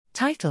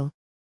Title: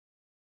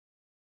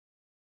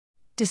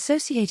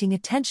 Dissociating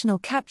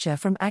Attentional Capture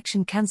from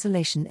Action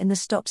Cancellation in the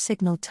Stop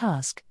Signal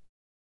Task.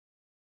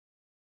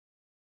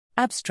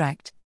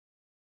 Abstract: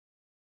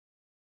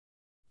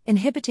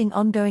 Inhibiting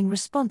ongoing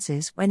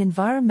responses when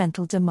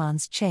environmental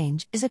demands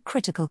change is a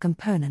critical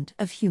component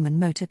of human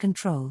motor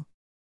control.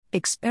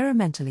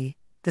 Experimentally,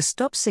 the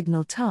Stop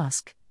Signal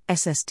Task,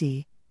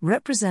 SST,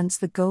 represents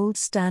the gold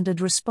standard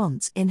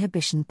response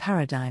inhibition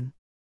paradigm.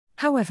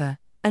 However,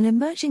 an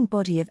emerging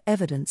body of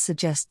evidence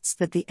suggests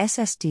that the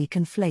SST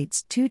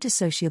conflates two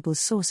dissociable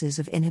sources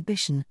of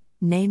inhibition,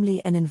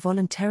 namely an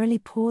involuntarily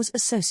pause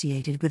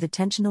associated with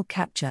attentional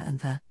capture and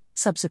the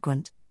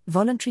subsequent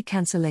voluntary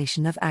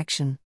cancellation of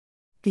action.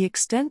 The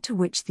extent to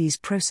which these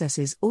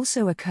processes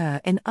also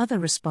occur in other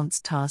response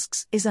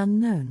tasks is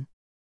unknown.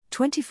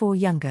 24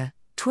 younger,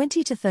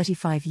 20 to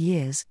 35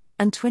 years,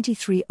 and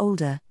 23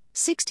 older,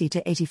 60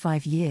 to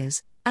 85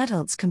 years,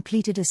 adults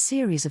completed a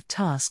series of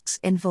tasks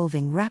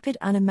involving rapid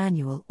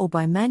unimanual or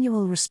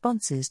bimanual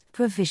responses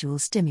to a visual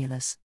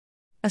stimulus.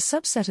 A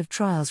subset of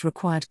trials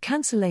required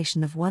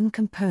cancellation of one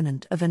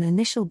component of an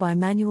initial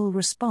bimanual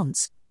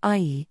response,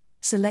 i.e.,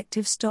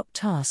 selective stop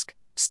task,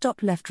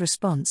 stop left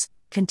response,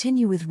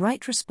 continue with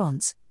right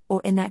response,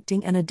 or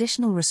enacting an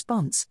additional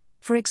response,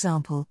 for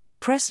example,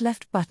 press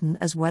left button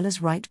as well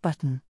as right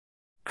button.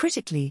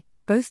 Critically,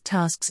 both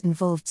tasks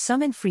involved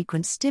some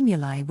infrequent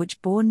stimuli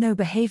which bore no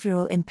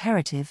behavioral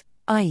imperative,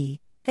 i.e.,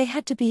 they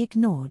had to be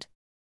ignored.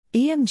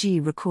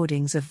 EMG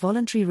recordings of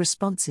voluntary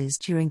responses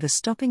during the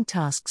stopping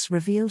tasks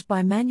revealed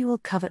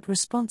bimanual covert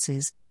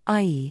responses,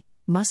 i.e.,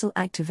 muscle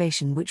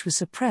activation which was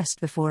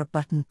suppressed before a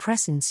button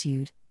press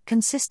ensued,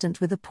 consistent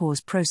with a pause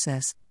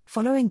process,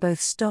 following both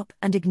stop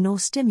and ignore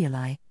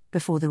stimuli,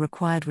 before the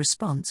required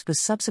response was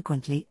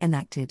subsequently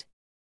enacted.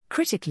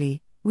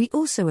 Critically, we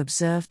also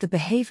observed the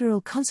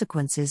behavioral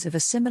consequences of a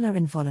similar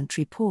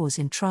involuntary pause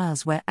in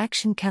trials where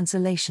action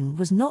cancellation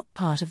was not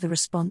part of the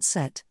response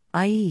set,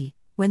 i.e.,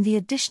 when the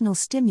additional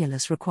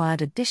stimulus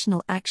required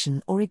additional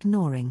action or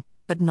ignoring,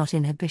 but not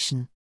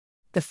inhibition.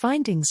 The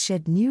findings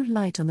shed new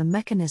light on the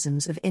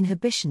mechanisms of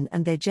inhibition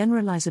and their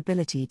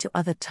generalizability to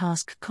other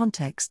task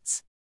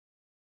contexts.